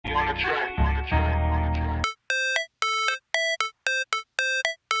it's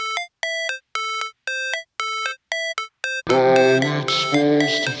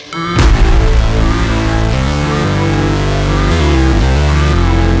supposed to feel.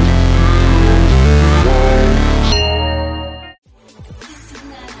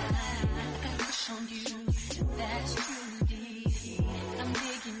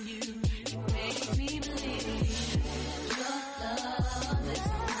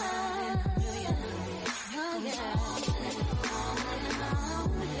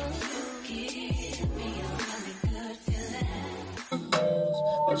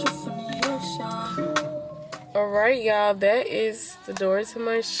 Alright, y'all, that is the door to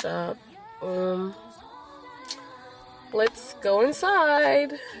my shop. Let's go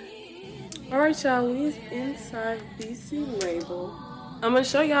inside. Alright, y'all, we is inside BC Label. I'm gonna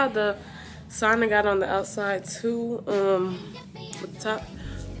show y'all the sign I got on the outside too. With the top,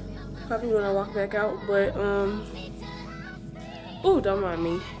 probably when I walk back out, but oh, don't mind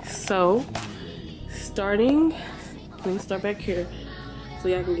me. So let me start back here so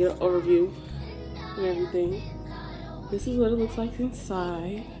y'all can get an overview and everything. This is what it looks like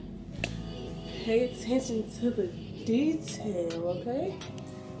inside. Pay attention to the detail, okay?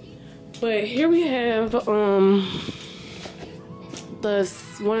 But here we have one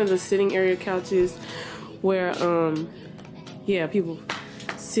of the sitting area couches where yeah, people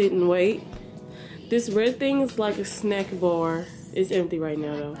sit and wait. This red thing is like a snack bar. It's empty right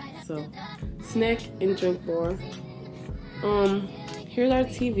now though, so snack and drink bar. Here's our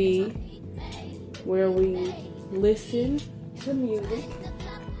TV where we listen to music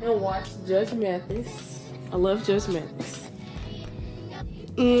and watch Judge Mathis. I love Judge Mathis.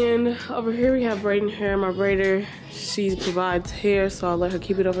 And over here we have braiding hair. My braider, she provides hair, so I'll let her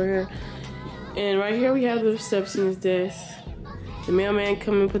keep it over here. And right here we have the receptionist desk. The mailman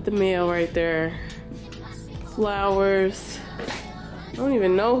come and put the mail right there. Flowers. I don't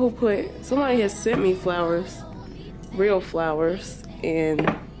even know who somebody has sent me flowers. Real flowers. And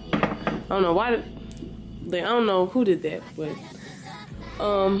I don't know why, I don't know who did that, but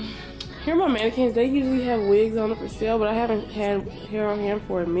here are my mannequins. They usually have wigs on it for sale, but I haven't had hair on hand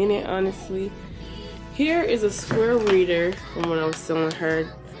for a minute, honestly. Here is a square reader from when I was selling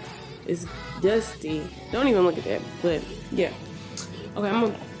her. It's dusty. Don't even look at that, but yeah. Okay, I'm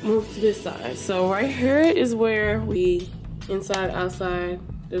gonna move to this side. So right here is where we inside, outside.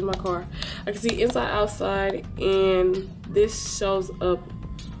 There's my car. I can see inside, outside, and this shows up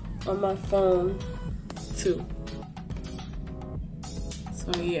on my phone too.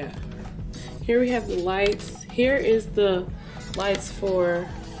 So yeah. Here we have the lights. Here is the lights for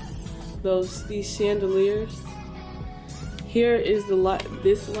these chandeliers. Here is the light,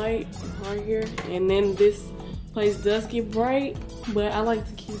 this light right here, and then this place does get bright, but I like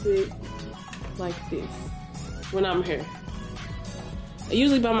to keep it like this when I'm here.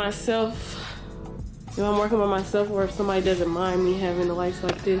 Usually by myself, if I'm working by myself or if somebody doesn't mind me having the lights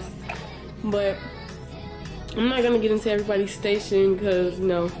like this. But I'm not gonna get into everybody's station because, you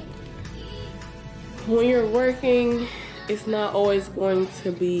know, when you're working, it's not always going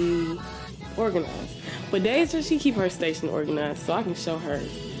to be organized. But Deja, she keep her station organized, so I can show her.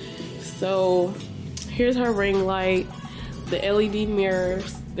 So here's her ring light, the LED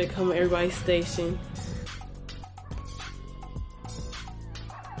mirrors that come with everybody's station.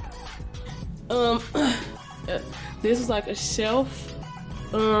 This is like a shelf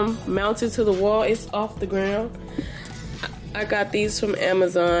mounted to the wall. It's off the ground. I got these from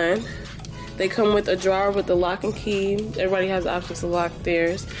Amazon. They come with a drawer with the lock and key. Everybody has options to lock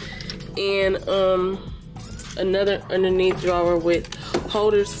theirs. And another underneath drawer with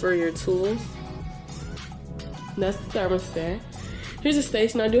holders for your tools. That's the thermostat. Here's a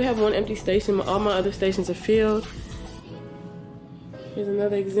station. I do have one empty station. All my other stations are filled. Here's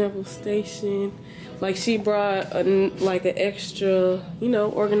another example station. Like she brought like an extra, you know,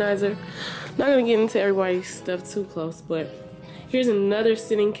 organizer. Not gonna get into everybody's stuff too close, but here's another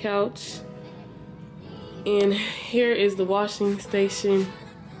sitting couch. And here is the washing station.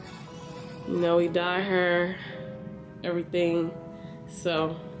 You know, we dye her, everything.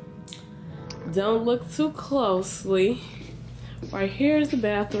 So don't look too closely. Right here is the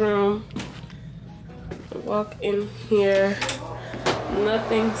bathroom. Walk in here.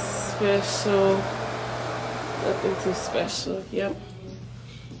 Nothing special. Nothing too special. Yep.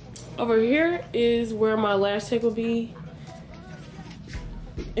 Over here is where my lash tech will be.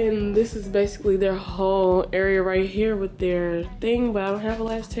 And this is basically their whole area right here with their thing, but I don't have a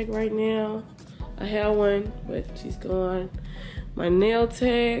lash tech right now. I have one, but she's gone. My nail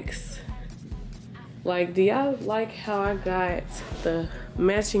techs. Like, do y'all like how I got the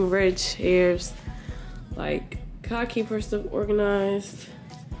matching red chairs. Like, gotta keep her stuff organized.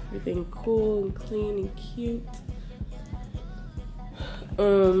 Everything cool and clean and cute.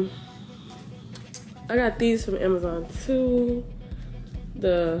 I got these from Amazon too.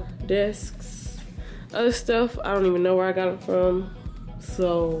 The desks. Other stuff, I don't even know where I got them from.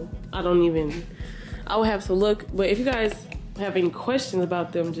 So I will have to look. But if you guys have any questions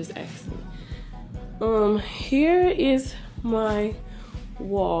about them, just ask me. Here is my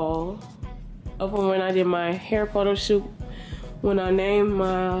wall of when I did my hair photo shoot. When I named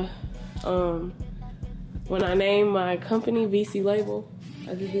my company VC Label,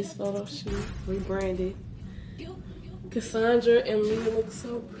 I did this photo shoot, rebranded. Cassandra and Leah look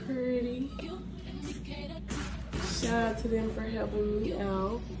so pretty. Shout out to them for helping me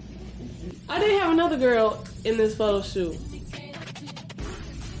out. I did have another girl in this photo shoot.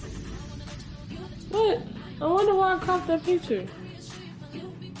 What? I wonder why I cropped that picture.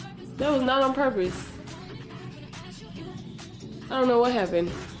 That was not on purpose. I don't know what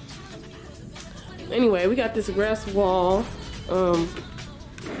happened. Anyway, we got this grass wall.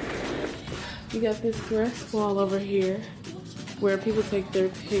 We got this grass wall over here where people take their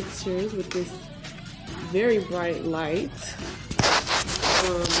pictures with this very bright light.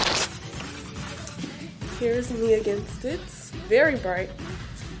 Here's me against it. Very bright.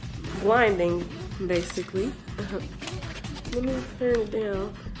 Blinding, basically. Let me turn it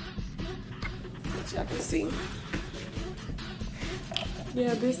down so y'all can see.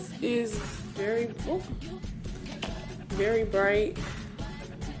 Yeah, this is very bright.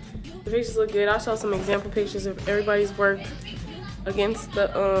 The pictures look good. I'll show some example pictures of everybody's work against the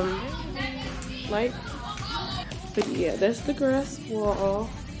light. But yeah, that's the grass wall.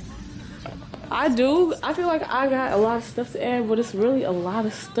 I feel like I got a lot of stuff to add, but it's really a lot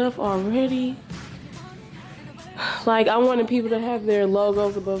of stuff already. Like, I wanted people to have their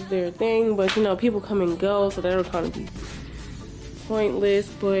logos above their thing, but you know, people come and go, so that'll kind of be pointless.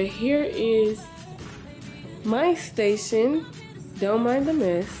 But here is my station. Don't mind the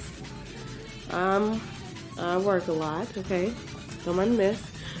mess. I work a lot, okay? Don't mind the mess.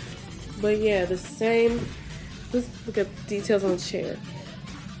 But yeah, the same. Let's look at the details on the chair.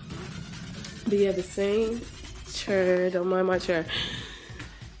 But yeah, the same chair. Don't mind my chair.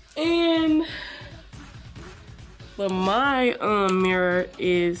 But my mirror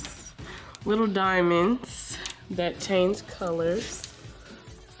is little diamonds that change colors.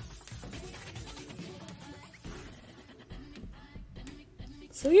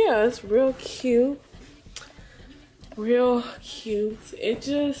 So yeah, it's real cute. Real cute. It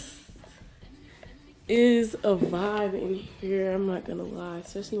just is a vibe in here, I'm not gonna lie.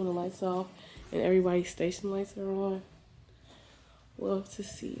 Especially when the lights off and everybody's station lights are on. Love to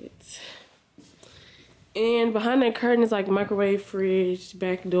see it. And behind that curtain is like microwave, fridge,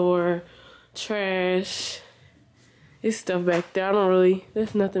 back door, trash. It's stuff back there.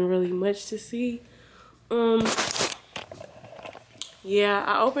 There's nothing really much to see. Yeah,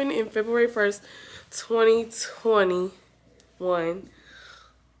 I opened in February 1st, 2021.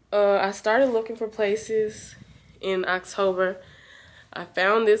 I started looking for places in October. I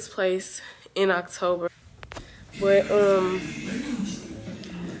found this place in October. But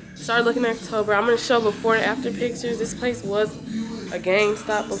started looking in October. I'm gonna show before and after pictures. This place was a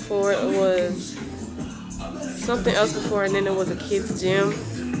GameStop before. It was something else before, and then it was a kids gym.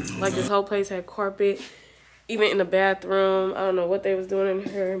 Like, this whole place had carpet. Even in the bathroom, I don't know what they was doing in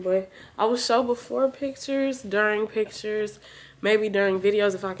here, but I will show before pictures, during pictures, maybe during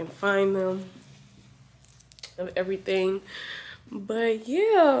videos if I can find them, of everything. But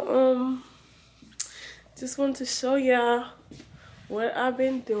yeah, just wanted to show y'all what I've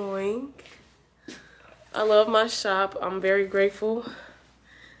been doing. I love my shop. I'm very grateful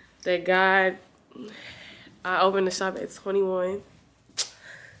that I opened the shop at 21.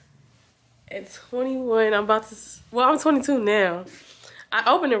 At 21, I'm 22 now. I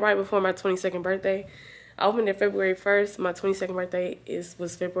opened it right before my 22nd birthday. I opened it February 1st. My 22nd birthday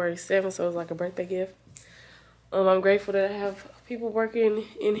was February 7th, so it was like a birthday gift. I'm grateful that I have people working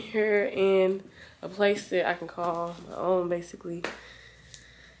in here and a place that I can call my own, basically.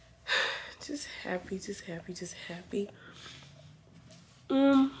 Just happy, just happy, just happy.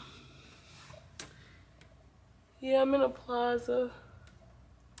 Yeah, I'm in a plaza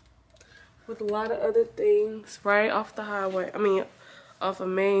with a lot of other things right off the highway. I mean, off a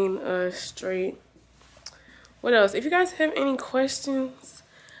main street. What else? If you guys have any questions,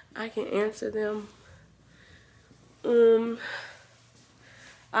 I can answer them.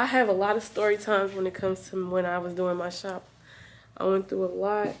 I have a lot of story times when it comes to when I was doing my shop. I went through a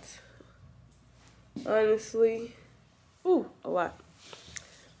lot, honestly. A lot.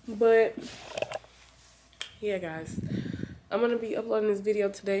 But yeah, guys, I'm gonna be uploading this video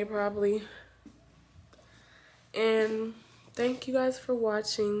today probably, and thank you guys for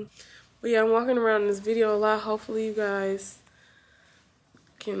watching. But yeah, I'm walking around in this video a lot. Hopefully you guys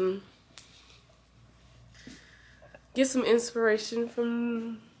can get some inspiration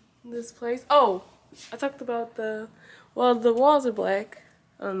from this place. Oh, I talked about the walls are black.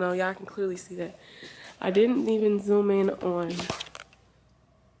 I don't know, y'all can clearly see that. I didn't even zoom in on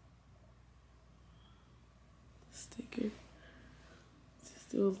sticker. Just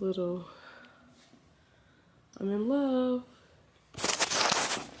do a little, I'm in love.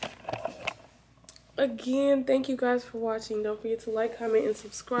 Again, thank you guys for watching. Don't forget to like, comment, and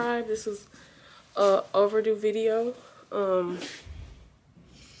subscribe. This was a overdue video.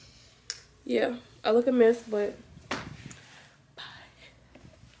 Yeah, I look a mess, but